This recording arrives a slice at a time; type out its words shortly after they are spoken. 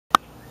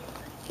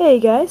Hey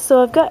guys,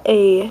 so I've got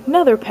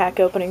another pack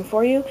opening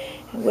for you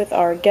with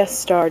our guest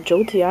star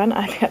Jolteon.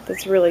 I've got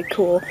this really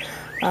cool,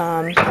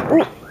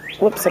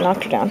 whoops, I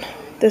knocked her down.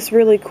 This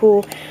really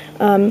cool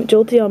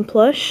Jolteon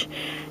plush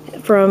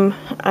from,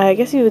 I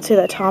guess you would say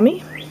that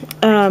Tommy.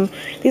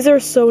 These are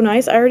so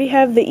nice. I already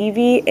have the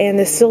Eevee and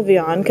the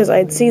Sylveon because I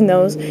had seen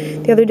those.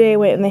 The other day I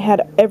went and they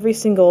had every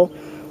single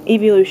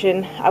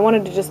evolution. I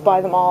wanted to just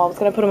buy them all. I was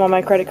going to put them on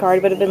my credit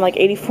card, but it had been like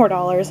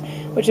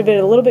 $84, which had been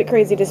a little bit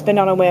crazy to spend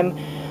on a whim.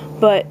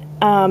 But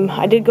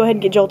I did go ahead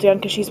and get Jolteon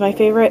because she's my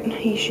favorite.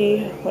 He, she,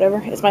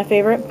 whatever, is my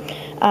favorite.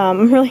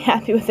 I'm really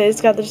happy with it. It's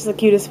got just the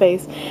cutest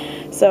face.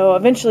 So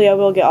eventually I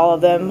will get all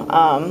of them.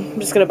 I'm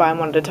just going to buy them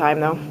one at a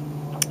time though.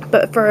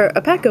 But for a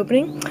pack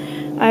opening,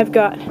 I've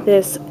got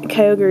this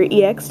Kyogre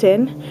EX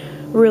tin.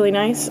 Really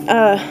nice.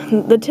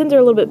 The tins are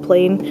a little bit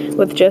plain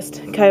with just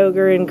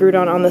Kyogre and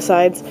Groudon on the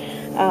sides.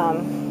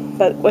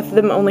 But with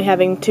them only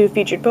having 2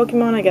 featured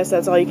Pokemon, I guess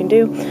that's all you can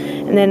do.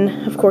 And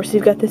then, of course,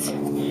 you've got this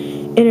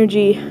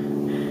energy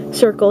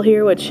circle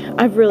here, which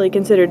I've really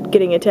considered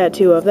getting a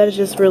tattoo of. That is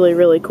just really,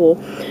 really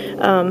cool.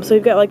 So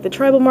you've got like the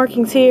tribal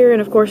markings here, and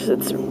of course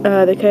it's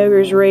the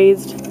Kyogre is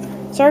raised.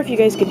 Sorry if you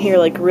guys can hear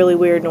like really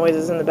weird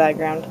noises in the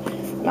background.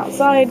 I'm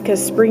outside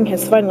because spring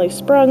has finally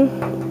sprung.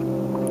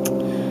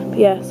 But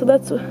yeah, so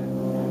that's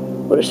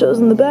what it shows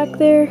in the back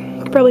there.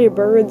 You can probably hear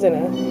birds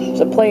and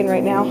there's a plane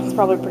right now. It's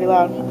probably pretty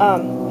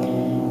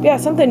loud. Yeah,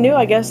 something new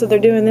I guess that they're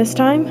doing this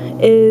time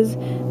is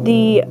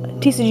the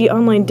TCG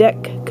Online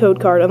deck code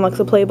card unlocks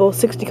a playable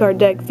 60-card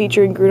deck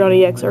featuring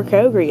Groudon EX or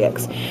Kyogre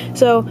EX.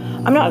 So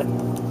I'm not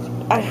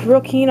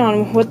real keen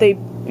on what they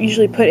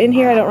usually put in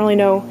here. I don't really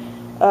know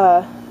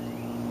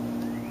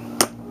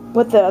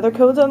what the other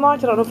codes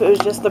unlocked. I don't know if it was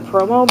just the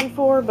promo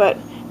before, but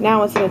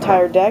now it's an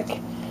entire deck.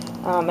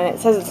 And it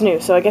says it's new,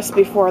 so I guess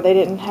before they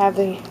didn't have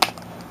the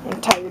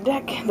entire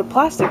deck. The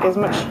plastic is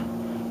much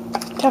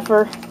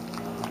tougher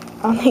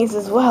on these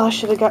as well. I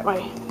should have got my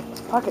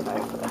pocket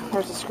knife.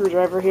 There's a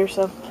screwdriver here,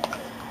 so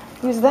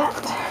use that.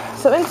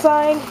 So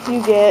inside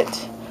you get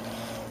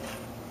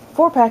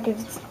 4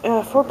 packs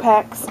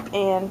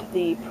and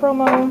the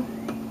promo,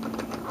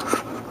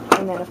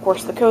 and then of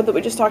course the code that we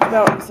just talked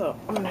about. So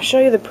I'm going to show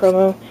you the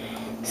promo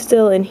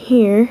still in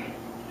here.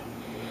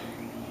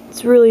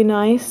 It's really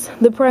nice.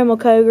 The Primal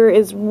Kyogre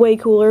is way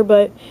cooler,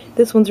 but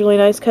this one's really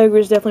nice. Kyogre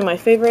is definitely my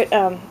favorite.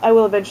 I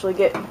will eventually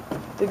get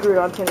the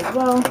Groudon tin as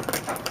well.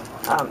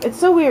 It's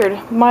so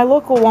weird. My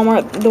local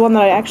Walmart, the one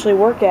that I actually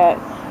work at,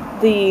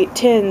 the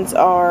tins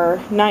are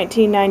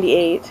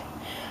 $19.98,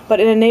 but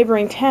in a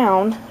neighboring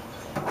town,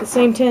 the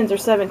same tins are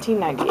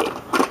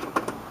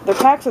 $17.98. Their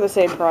packs are the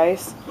same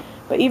price,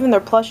 but even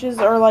their plushes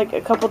are like a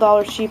couple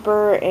dollars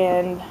cheaper,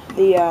 and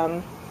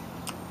the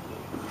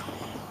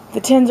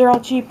tins are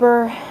all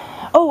cheaper.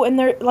 Oh, and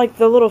they're like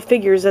the little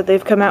figures that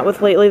they've come out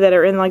with lately that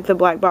are in like the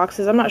black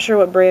boxes. I'm not sure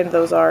what brand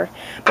those are,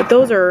 but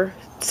those are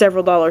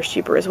several dollars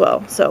cheaper as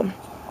well. So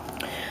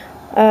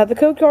the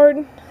code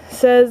card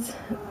says,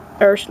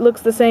 or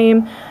looks the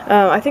same.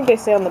 I think they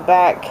say on the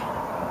back,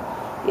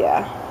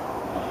 yeah,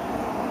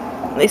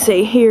 they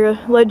say here,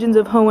 Legends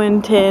of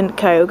Hoenn 10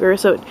 Kyogre,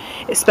 so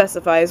it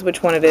specifies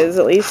which one it is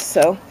at least.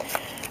 So,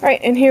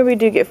 alright, and here we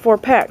do get 4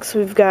 packs.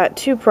 We've got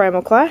 2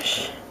 Primal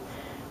Clash,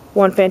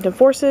 1 Phantom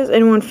Forces,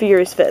 and 1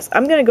 Furious Fist.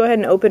 I'm going to go ahead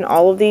and open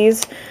all of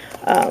these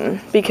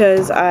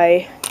because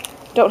I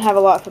don't have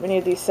a lot from any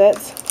of these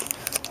sets.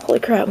 Holy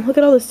crap, look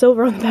at all the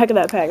silver on the back of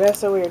that pack. That's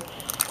so weird.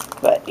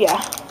 But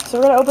yeah, so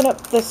we're going to open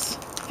up this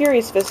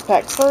Furious Fist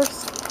pack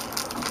first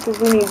because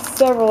we need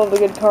several of the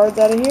good cards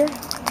out of here.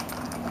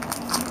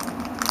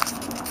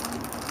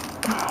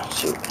 Oh,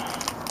 shoot.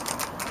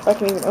 If I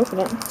can even open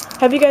it.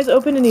 Have you guys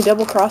opened any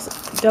Double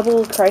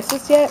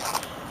Crisis yet?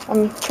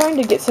 I'm trying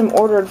to get some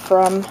ordered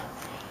from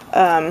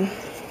the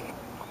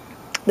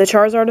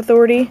Charizard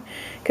Authority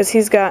because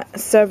he's got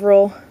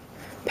several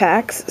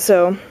packs,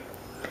 so,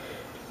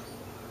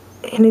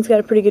 and he's got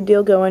a pretty good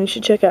deal going. You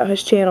should check out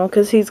his channel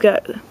because he's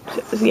got,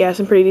 yeah,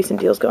 some pretty decent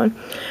deals going.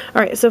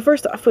 Alright, so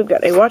first off we've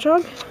got a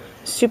Watchog,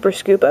 Super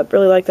Scoop Up,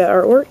 really like that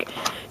artwork,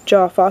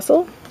 Jaw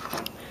Fossil,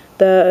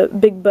 the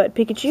Big Butt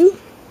Pikachu,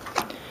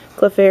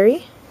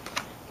 Clefairy,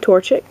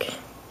 Torchic,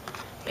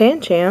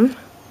 Pancham,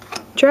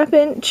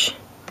 Trapinch,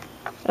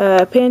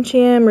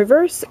 Pancham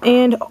Reverse,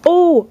 and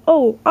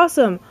oh,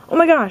 awesome! Oh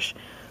my gosh,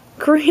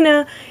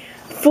 Karina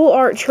Full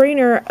Art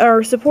Trainer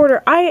or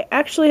Supporter. I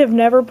actually have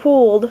never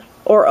pulled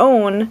or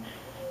own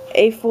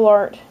a Full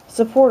Art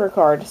Supporter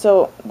card,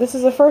 so this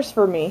is a first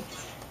for me.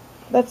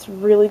 That's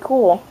really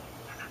cool.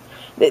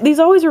 These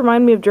always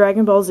remind me of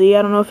Dragon Ball Z.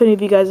 I don't know if any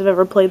of you guys have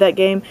ever played that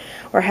game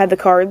or had the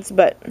cards,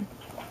 but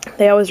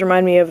they always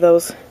remind me of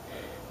those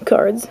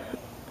cards.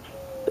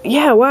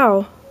 Yeah,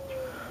 wow.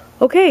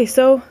 Okay,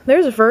 so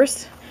there's a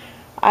first.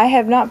 I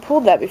have not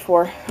pulled that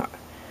before.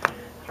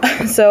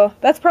 So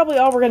that's probably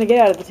all we're going to get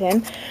out of the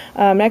tin.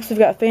 Next we've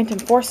got Phantom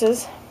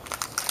Forces.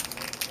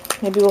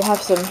 Maybe we'll have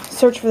some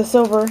search for the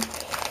silver.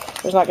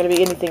 There's not going to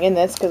be anything in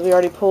this because we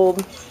already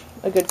pulled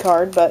a good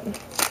card, but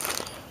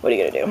what are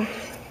you going to do?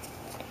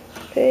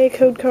 Okay,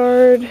 code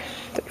card,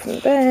 from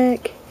the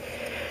back.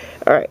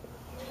 Alright,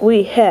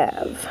 we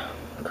have,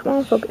 come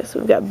on, focus.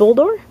 We've got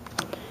Bulldor,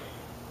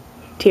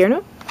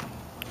 Tierno,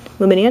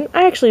 Luminion.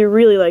 I actually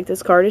really like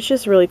this card. It's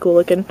just really cool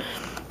looking.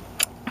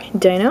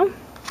 Dino,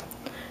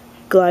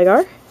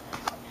 Gligar,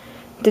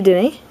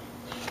 Dedenne,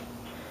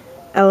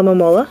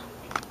 Alamomola,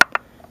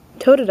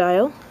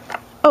 Totodile.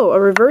 Oh, a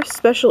reverse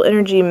special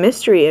energy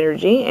mystery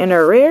energy, and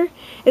our rare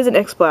is an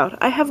Exploud.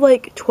 I have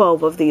like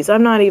 12 of these.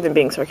 I'm not even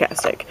being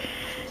sarcastic.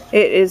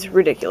 It is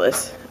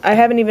ridiculous. I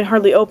haven't even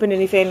hardly opened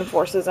any Phantom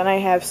Forces, and I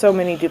have so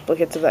many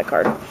duplicates of that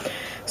card.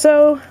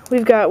 So,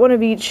 we've got one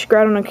of each,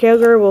 Groudon and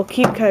Kyogre. We'll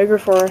keep Kyogre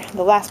for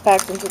the last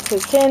pack since it's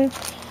his tin,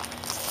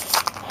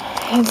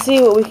 and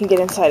see what we can get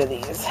inside of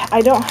these.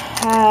 I don't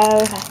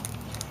have...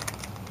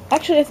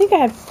 Actually, I think I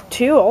have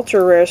 2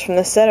 ultra rares from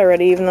this set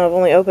already, even though I've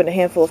only opened a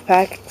handful of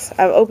packs.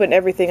 I've opened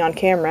everything on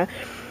camera.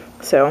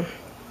 So,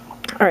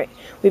 alright.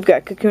 We've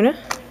got Kakuna,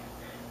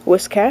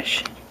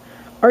 Whiscash,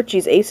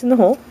 Archie's Ace in the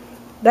Hole.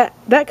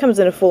 That comes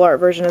in a full art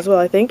version as well,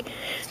 I think.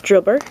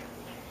 Drillbur,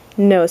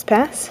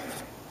 Nosepass,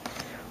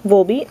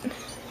 Volbeat,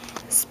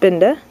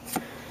 Spinda,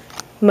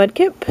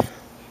 Mudkip,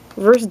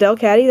 Reverse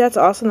Delcatty. That's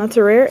awesome. That's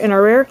a rare. And a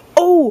rare.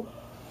 Oh!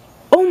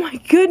 Oh my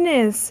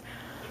goodness!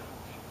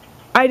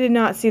 I did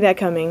not see that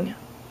coming.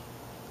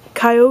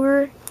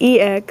 Kyogre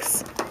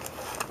EX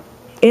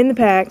in the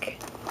pack,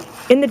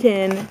 in the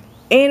tin,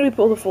 and we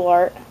pulled a full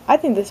art. I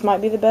think this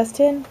might be the best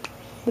tin,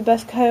 the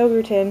best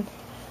Kyogre tin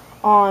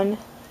on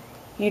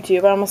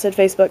YouTube. I almost said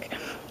Facebook.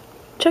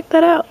 Check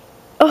that out.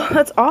 Oh,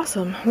 that's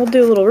awesome. We'll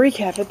do a little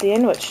recap at the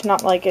end, which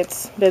not like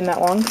it's been that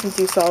long since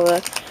you saw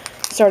the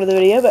start of the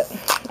video, but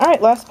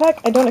alright, last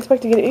pack. I don't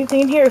expect to get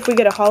anything in here. If we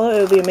get a holo,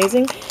 it would be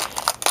amazing.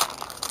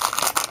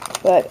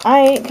 But I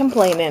ain't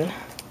complaining.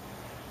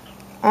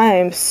 I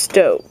am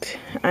stoked.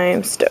 I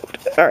am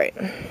stoked. Alright.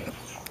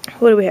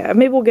 What do we have?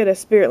 Maybe we'll get a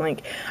Spirit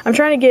Link. I'm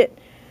trying to get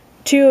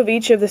 2 of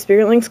each of the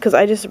Spirit Links because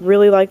I just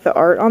really like the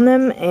art on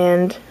them,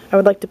 and I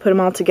would like to put them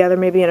all together,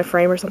 maybe in a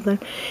frame or something.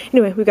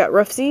 Anyway, we got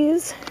Rough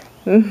Seas,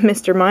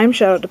 Mr. Mime,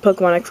 shout out to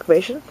Pokemon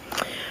Excavation,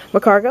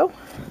 Macargo,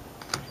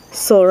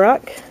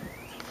 Solrock,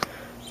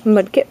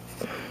 Mudkip,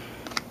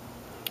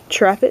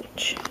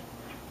 Trapinch,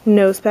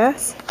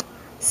 Nosepass,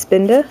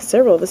 Spinda,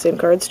 several of the same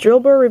cards,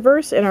 Drillbur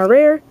Reverse, and our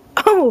rare.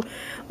 Oh,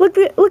 look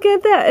at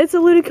that! It's a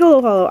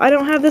Ludicolo holo. I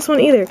don't have this one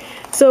either.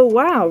 So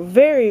wow,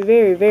 very,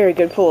 very, very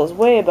good pulls,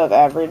 way above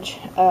average.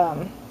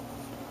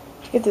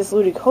 Get this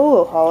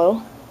Ludicolo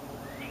holo.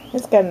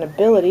 It's got an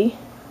ability.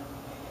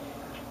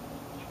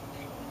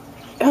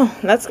 Oh,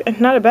 that's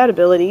not a bad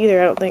ability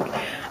either. I don't think.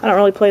 I don't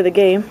really play the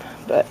game,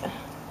 but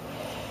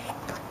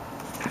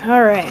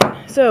all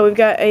right. So we've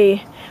got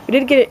we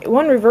did get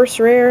one reverse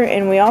rare,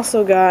 and we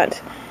also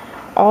got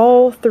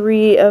all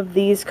 3 of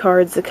these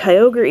cards, the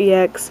Kyogre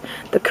EX,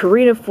 the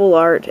Karina Full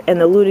Art, and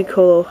the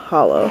Ludicolo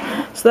Holo.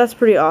 So that's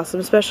pretty awesome,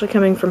 especially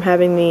coming from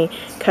having the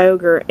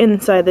Kyogre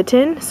inside the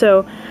tin.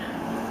 So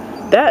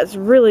that's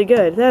really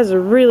good. That is a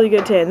really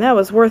good tin. That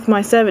was worth my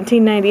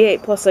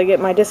 $17.98, plus I get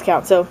my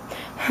discount, so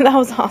that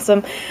was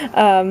awesome.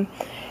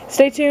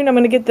 Stay tuned. I'm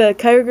going to get the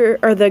Kyogre,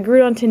 or the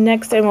Groudon tin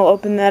next, and we'll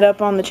open that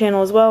up on the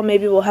channel as well.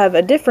 Maybe we'll have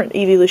a different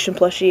Evolution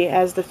plushie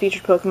as the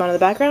featured Pokemon in the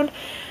background.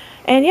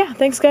 And yeah,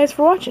 thanks guys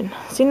for watching.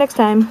 See you next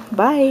time.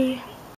 Bye!